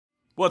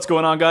What's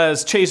going on,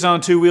 guys? Chase on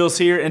Two Wheels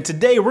here, and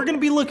today we're going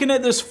to be looking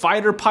at this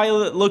fighter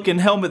pilot looking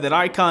helmet that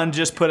Icon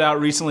just put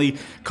out recently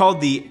called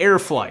the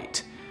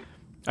Airflite.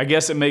 I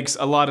guess it makes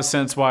a lot of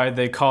sense why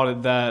they called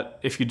it that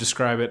if you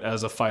describe it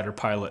as a fighter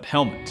pilot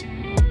helmet.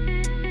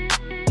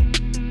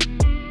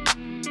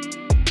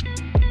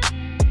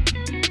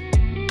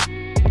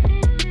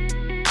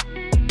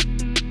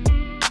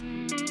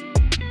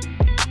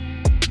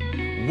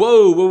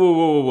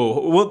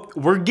 Whoa.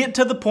 We'll get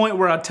to the point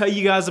where I tell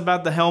you guys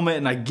about the helmet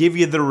and I give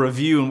you the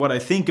review and what I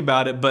think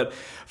about it. But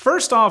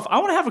first off, I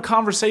want to have a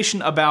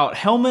conversation about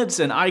helmets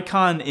and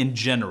Icon in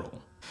general.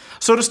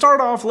 So to start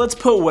off, let's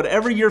put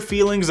whatever your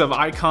feelings of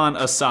Icon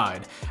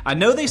aside. I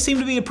know they seem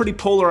to be a pretty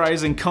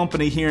polarizing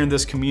company here in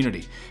this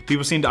community.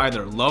 People seem to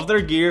either love their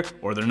gear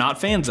or they're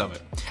not fans of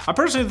it. I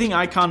personally think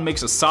Icon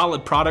makes a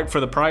solid product for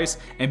the price,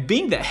 and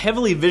being the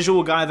heavily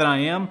visual guy that I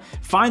am,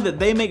 find that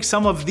they make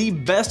some of the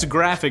best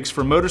graphics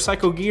for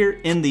motorcycle gear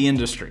in the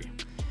industry.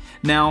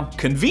 Now,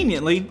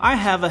 conveniently, I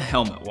have a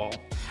helmet wall.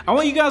 I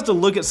want you guys to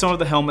look at some of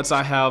the helmets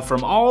I have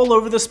from all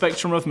over the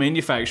spectrum of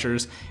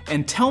manufacturers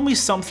and tell me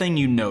something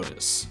you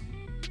notice.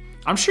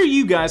 I'm sure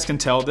you guys can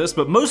tell this,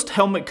 but most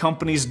helmet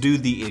companies do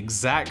the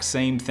exact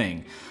same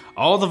thing.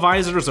 All the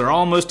visors are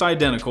almost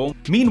identical.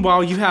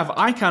 Meanwhile, you have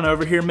Icon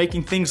over here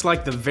making things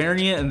like the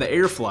Variant and the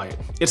Airflight.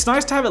 It's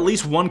nice to have at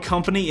least one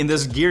company in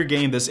this gear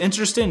game that's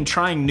interested in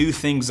trying new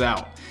things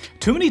out.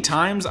 Too many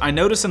times I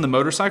notice in the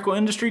motorcycle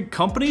industry,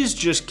 companies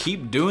just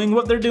keep doing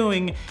what they're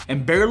doing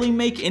and barely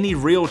make any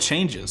real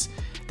changes.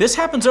 This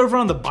happens over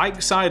on the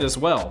bike side as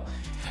well.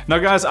 Now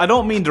guys, I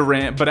don't mean to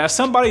rant, but as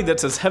somebody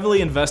that's as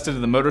heavily invested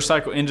in the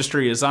motorcycle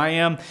industry as I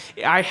am,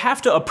 I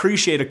have to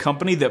appreciate a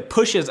company that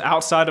pushes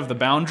outside of the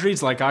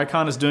boundaries like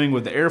Icon is doing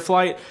with the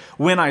Airflight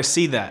when I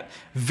see that.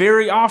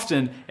 Very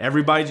often,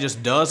 everybody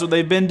just does what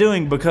they've been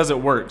doing because it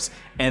works,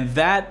 and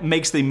that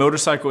makes the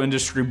motorcycle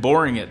industry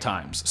boring at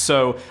times.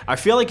 So I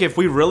feel like if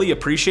we really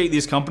appreciate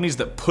these companies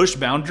that push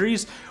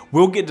boundaries,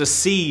 we'll get to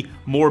see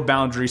more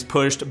boundaries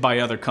pushed by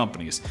other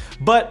companies.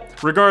 But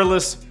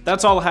regardless,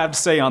 that's all I have to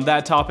say on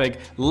that topic.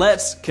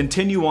 Let's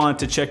continue on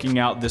to checking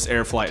out this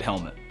Airflite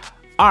helmet.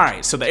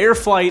 Alright, so the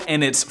Airflite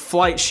and its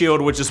flight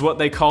shield, which is what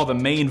they call the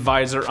main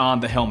visor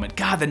on the helmet.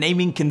 God, the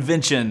naming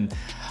convention.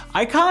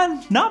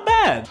 Icon, not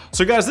bad.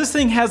 So guys, this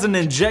thing has an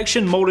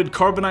injection molded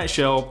carbonite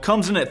shell,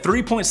 comes in at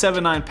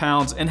 3.79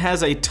 pounds, and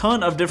has a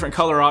ton of different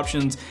color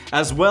options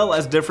as well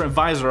as different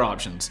visor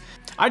options.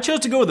 I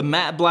chose to go with a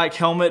matte black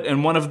helmet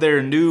and one of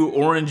their new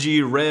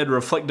orangey red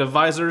reflective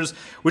visors,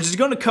 which is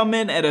going to come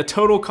in at a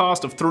total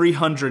cost of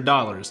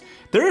 $300.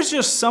 There is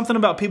just something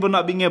about people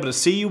not being able to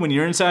see you when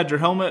you're inside your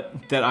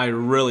helmet that I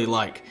really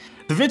like.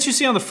 The vents you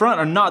see on the front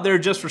are not there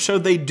just for show,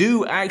 they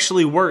do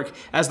actually work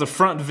as the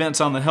front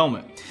vents on the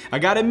helmet. I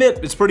gotta admit,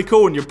 it's pretty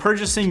cool when you're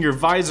purchasing your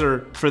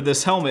visor for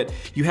this helmet,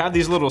 you have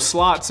these little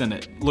slots in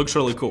it. Looks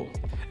really cool.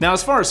 Now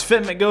as far as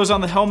fitment goes on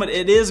the helmet,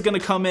 it is going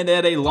to come in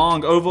at a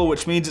long oval,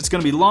 which means it's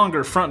going to be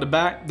longer front to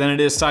back than it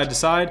is side to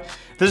side.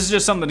 This is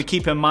just something to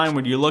keep in mind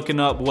when you're looking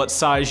up what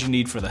size you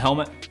need for the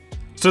helmet.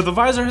 So the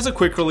visor has a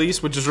quick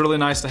release, which is really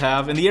nice to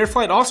have, and the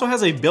Airflite also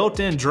has a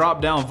built-in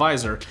drop-down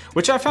visor,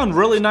 which I found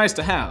really nice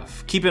to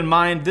have. Keep in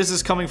mind, this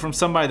is coming from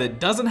somebody that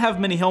doesn't have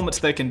many helmets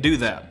that can do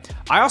that.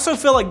 I also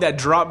feel like that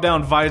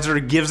drop-down visor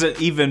gives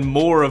it even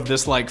more of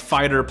this like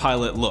fighter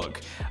pilot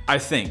look, I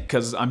think,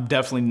 because I'm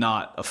definitely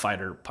not a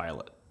fighter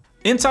pilot.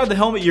 Inside the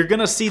helmet, you're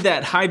gonna see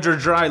that Hydro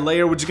Dry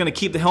layer, which is gonna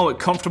keep the helmet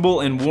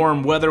comfortable in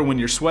warm weather when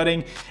you're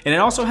sweating. And it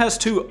also has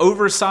two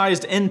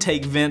oversized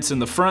intake vents in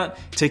the front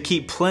to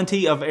keep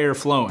plenty of air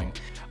flowing.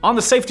 On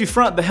the safety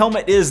front, the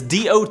helmet is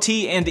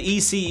DOT and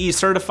ECE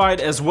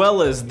certified, as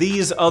well as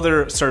these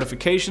other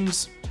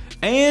certifications.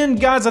 And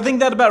guys, I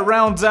think that about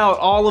rounds out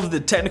all of the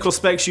technical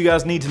specs you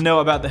guys need to know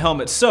about the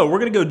helmet. So we're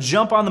gonna go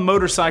jump on the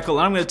motorcycle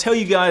and I'm gonna tell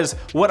you guys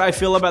what I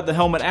feel about the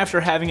helmet after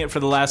having it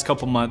for the last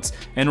couple months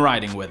and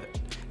riding with it.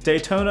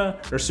 Daytona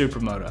or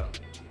Supermoto?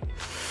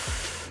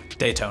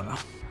 Daytona.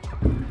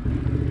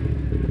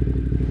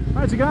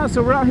 Alright, so guys,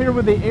 so we're out here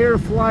with the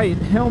Airflite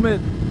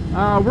helmet.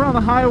 We're on the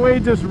highway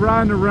just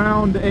riding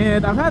around,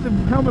 and I've had the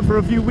helmet for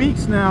a few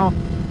weeks now.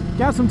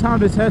 Got some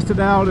time to test it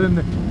out, and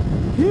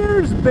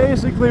here's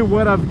basically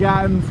what I've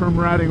gotten from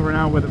riding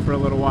around with it for a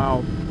little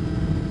while.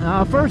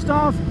 First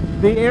off,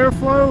 the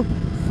airflow,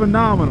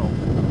 phenomenal.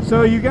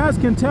 So you guys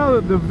can tell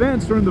that the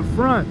vents are in the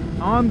front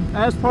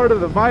as part of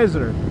the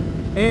visor.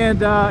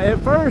 And at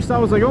first I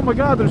was like, oh my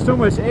god, there's so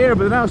much air,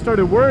 but then I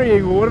started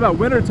worrying, well, what about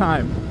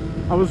wintertime?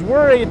 I was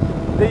worried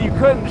that you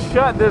couldn't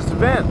shut this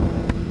vent,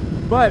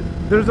 but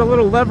there's a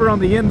little lever on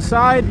the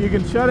inside, you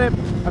can shut it.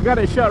 I've got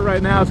it shut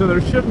right now, so there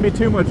shouldn't be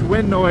too much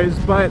wind noise,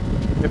 but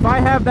if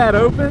I have that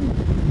open,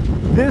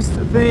 this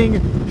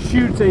thing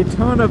shoots a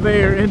ton of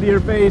air into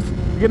your face.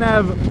 You're gonna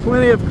have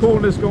plenty of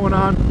coolness going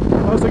on.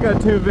 Also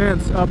got two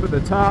vents up at the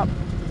top.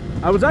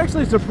 I was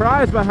actually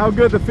surprised by how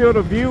good the field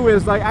of view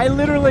is. Like, I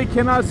literally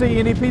cannot see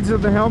any pieces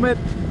of the helmet.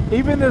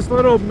 Even this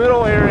little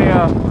middle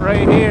area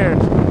right here,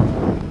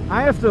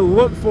 I have to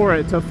look for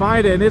it to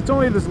find it, and it's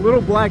only this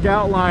little black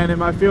outline in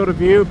my field of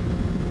view.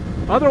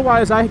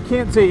 Otherwise, I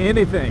can't see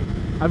anything.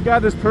 I've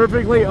got this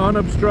perfectly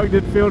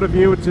unobstructed field of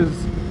view, which is,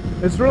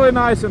 it's really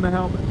nice in the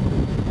helmet.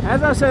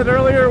 As I said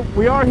earlier,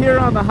 we are here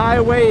on the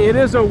highway. It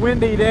is a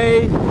windy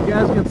day. You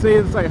guys can see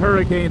it's like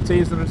hurricane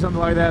season or something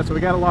like that, so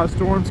we got a lot of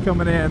storms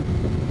coming in.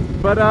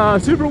 But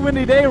super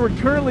windy day. We're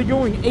currently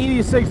going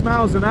 86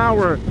 miles an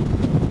hour,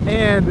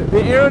 and the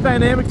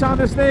aerodynamics on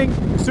this thing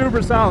is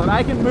super solid.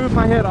 I can move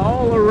my head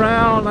all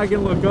around. I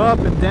can look up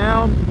and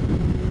down.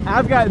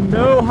 I've got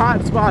no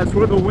hot spots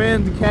where the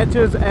wind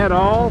catches at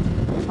all.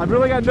 I've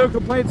really got no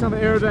complaints on the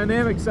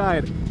aerodynamic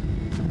side.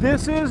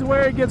 This is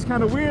where it gets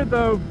kind of weird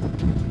though.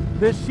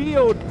 This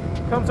shield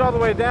comes all the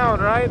way down,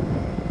 right?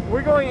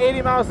 We're going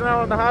 80 miles an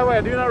hour on the highway.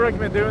 I do not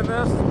recommend doing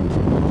this.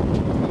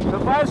 The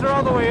visor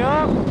all the way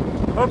up.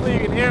 Hopefully you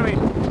can hear me.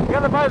 You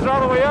got the visor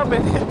all the way up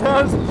and it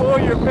does pull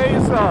your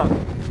face up.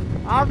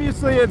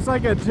 Obviously it's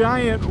like a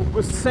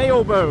giant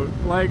sailboat,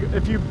 like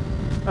if you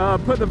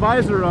put the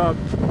visor up.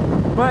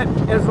 But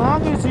as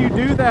long as you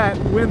do that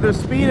when the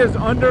speed is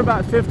under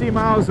about 50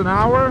 miles an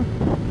hour,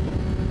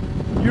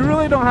 you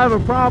really don't have a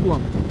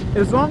problem.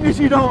 As long as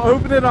you don't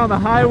open it on the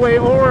highway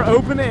or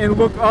open it and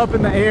look up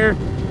in the air.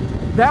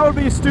 That would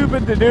be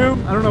stupid to do.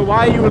 I don't know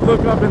why you would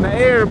look up in the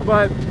air,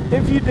 but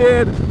if you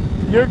did,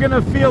 you're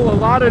gonna feel a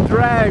lot of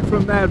drag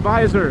from that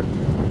visor.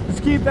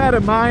 Just keep that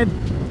in mind.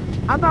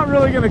 I'm not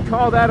really gonna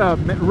call that a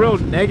real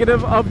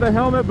negative of the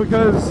helmet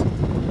because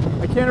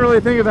I can't really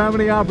think of how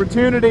many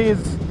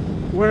opportunities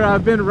where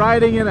I've been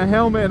riding in a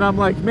helmet and I'm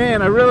like,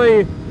 man, I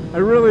really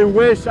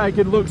wish I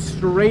could look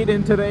straight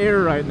into the air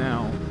right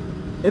now.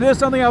 It is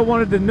something I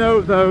wanted to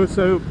note though,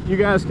 so you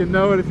guys can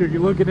know it if you're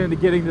looking into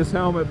getting this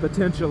helmet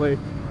potentially.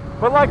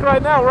 But like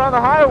right now, we're on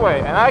the highway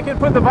and I can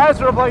put the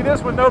visor up like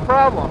this with no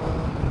problem.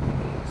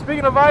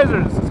 Speaking of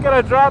visors, it's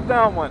got a drop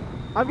down one.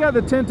 I've got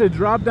the tinted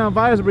drop down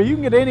visor, but you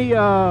can get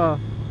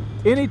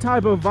any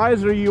type of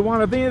visor you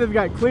want. I think they've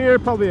got clear,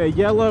 probably a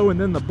yellow, and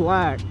then the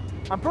black.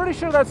 I'm pretty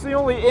sure that's the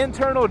only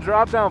internal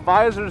drop-down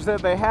visors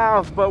that they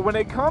have, but when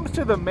it comes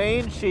to the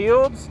main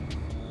shields,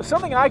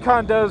 something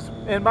Icon does,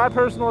 in my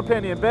personal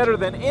opinion, better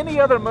than any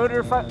other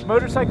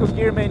motorcycle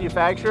gear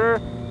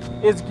manufacturer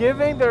is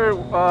giving their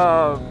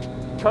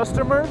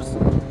customers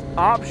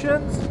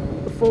options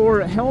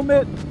for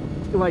helmet,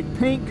 like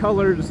paint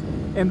colors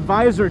and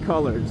visor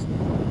colors.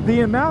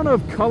 The amount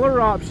of color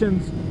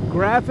options,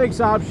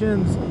 graphics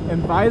options,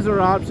 and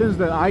visor options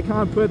that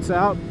Icon puts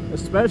out,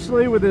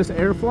 especially with this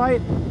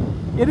Airflight,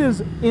 it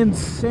is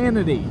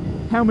insanity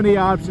how many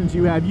options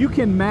you have. You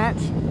can match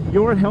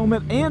your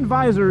helmet and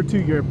visor to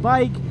your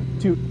bike,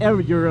 to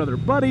your other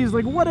buddies,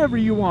 like whatever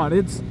you want.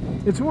 It's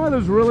one of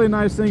those really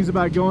nice things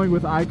about going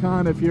with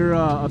Icon if you're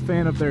a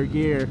fan of their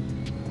gear.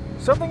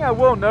 Something I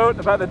will note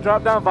about the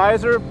drop-down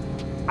visor,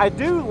 I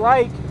do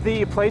like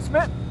the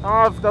placement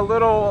of the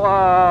little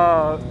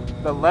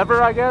the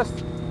lever, I guess.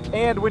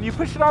 And when you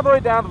push it all the way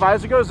down, the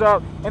visor goes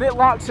up and it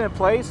locks in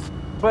place.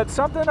 But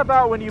something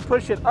about when you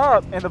push it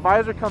up and the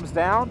visor comes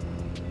down,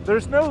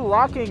 there's no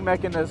locking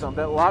mechanism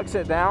that locks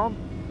it down.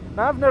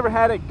 Now, I've never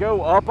had it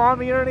go up on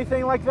me or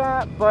anything like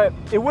that, but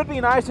it would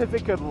be nice if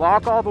it could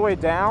lock all the way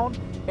down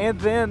and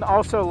then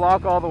also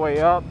lock all the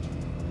way up.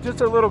 Just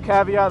a little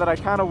caveat that I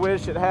kind of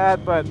wish it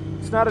had, but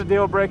it's not a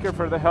deal breaker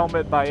for the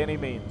helmet by any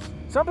means.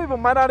 Some people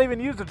might not even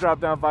use the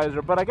drop-down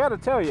visor, but I gotta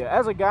tell you,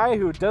 as a guy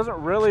who doesn't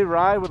really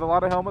ride with a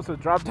lot of helmets with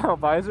drop-down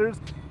visors,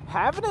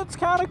 having it's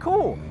kind of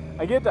cool.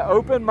 I get to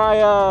open my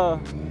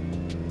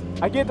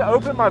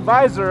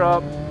visor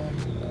up,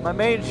 my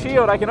main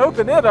shield. I can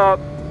open it up,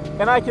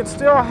 and I can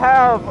still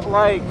have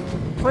like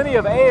plenty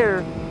of air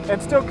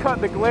and still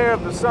cut the glare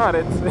of the sun.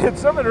 It's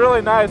something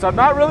really nice. I'm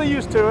not really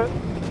used to it,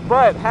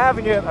 but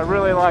having it, I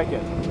really like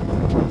it.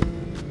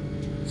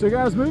 So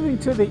guys, moving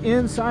to the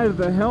inside of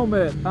the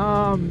helmet,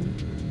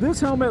 this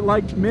helmet,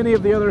 like many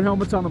of the other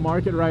helmets on the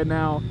market right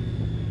now,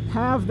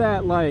 have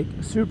that like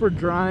super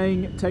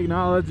drying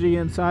technology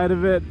inside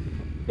of it.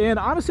 And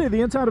honestly,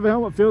 the inside of a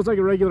helmet feels like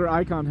a regular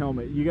Icon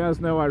helmet. You guys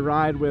know I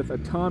ride with a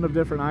ton of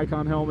different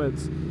Icon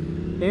helmets,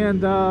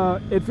 and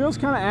it feels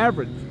kind of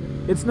average.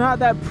 It's not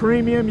that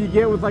premium you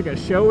get with like a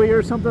Shoei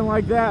or something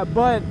like that,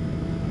 but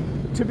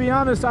to be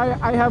honest,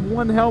 I have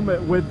one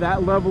helmet with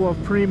that level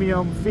of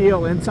premium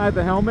feel inside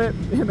the helmet,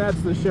 and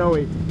that's the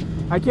Shoei.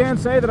 I can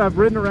say that I've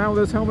ridden around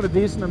with this helmet a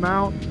decent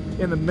amount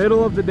in the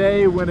middle of the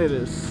day when it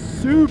is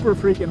super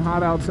freaking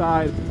hot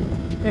outside,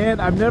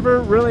 and I've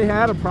never really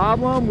had a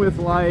problem with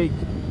like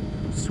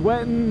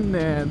sweating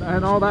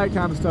and all that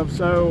kind of stuff.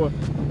 So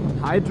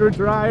Hydro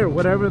Dry or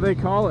whatever they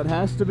call it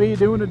has to be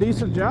doing a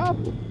decent job.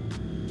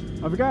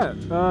 I forgot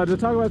to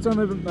talk about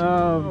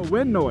something.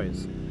 Wind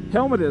noise.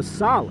 Helmet is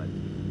solid.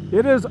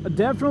 It is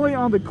definitely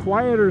on the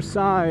quieter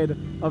side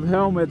of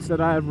helmets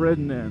that I have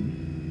ridden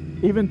in.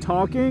 Even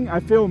talking, I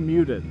feel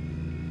muted.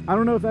 I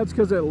don't know if that's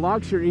because it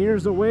locks your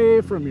ears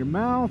away from your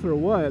mouth or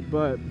what,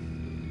 but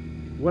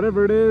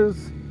whatever it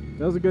is, it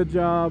does a good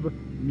job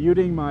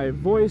muting my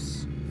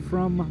voice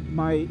from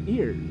my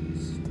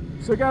ears.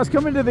 So guys,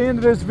 coming to the end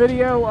of this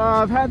video,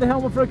 I've had the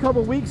helmet for a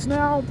couple weeks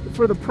now.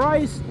 For the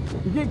price,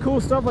 you get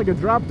cool stuff like a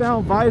drop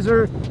down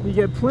visor. You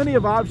get plenty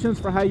of options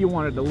for how you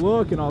want it to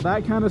look and all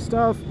that kind of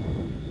stuff.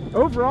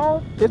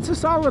 Overall, it's a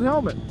solid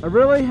helmet. I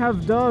really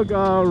have dug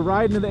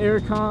riding in the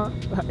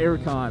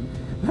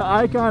the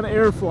Icon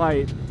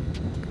Airflight.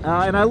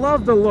 And I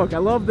love the look. I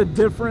love the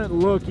different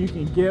look you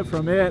can get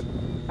from it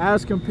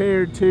as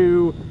compared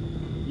to,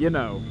 you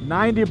know,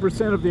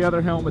 90% of the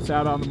other helmets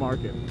out on the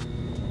market.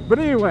 But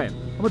anyway,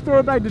 I'm gonna throw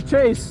it back to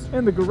Chase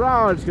in the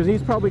garage because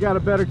he's probably got a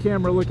better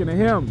camera looking at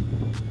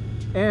him.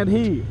 And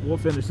he will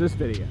finish this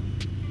video.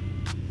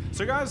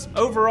 So guys,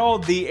 overall,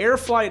 the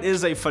Airflight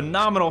is a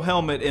phenomenal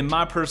helmet in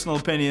my personal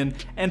opinion.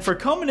 And for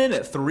coming in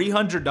at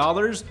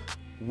 $300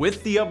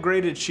 with the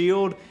upgraded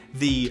shield,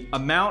 the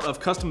amount of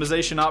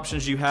customization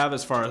options you have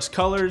as far as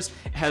colors,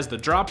 it has the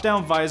drop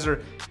down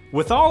visor.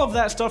 With all of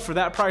that stuff for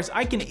that price,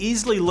 I can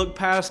easily look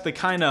past the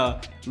kind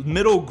of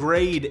middle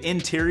grade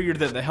interior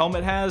that the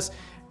helmet has.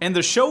 And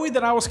the Shoei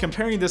that I was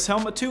comparing this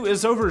helmet to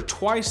is over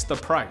twice the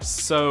price.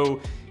 So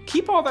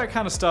keep all that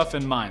kind of stuff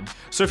in mind.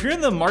 So if you're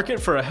in the market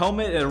for a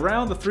helmet at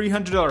around the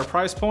 $300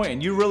 price point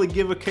and you really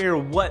give a care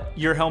what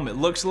your helmet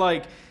looks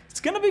like, it's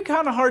gonna be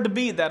kind of hard to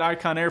beat that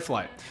Icon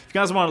Airflight. If you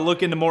guys want to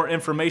look into more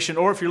information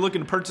or if you're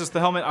looking to purchase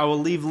the helmet, I will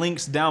leave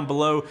links down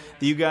below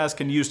that you guys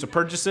can use to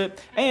purchase it.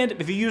 And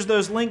if you use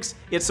those links,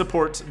 it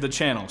supports the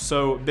channel.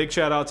 So big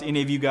shout out to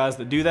any of you guys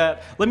that do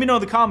that. Let me know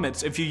in the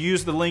comments if you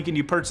use the link and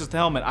you purchase the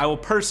helmet. I will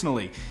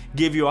personally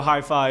give you a high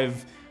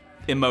five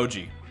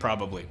emoji,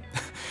 probably.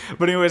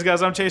 But anyways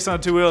guys, I'm Chase on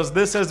Two Wheels.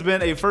 This has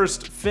been a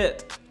first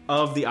fit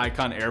of the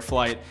Icon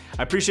Airflight.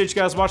 I appreciate you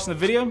guys watching the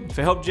video. If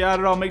it helped you out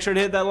at all, make sure to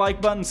hit that like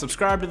button,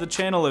 subscribe to the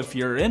channel if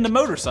you're into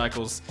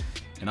motorcycles,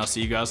 and I'll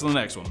see you guys in the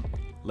next one.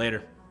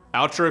 Later.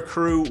 Outro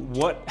crew,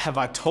 what have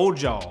I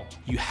told y'all?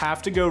 You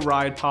have to go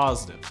ride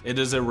positive. It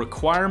is a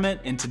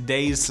requirement in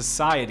today's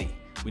society.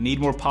 We need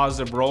more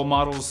positive role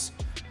models.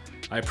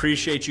 I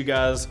appreciate you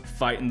guys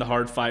fighting the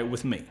hard fight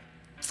with me.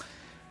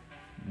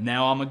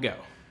 Now I'm gonna go.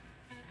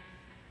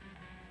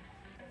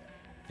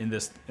 In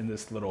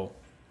this little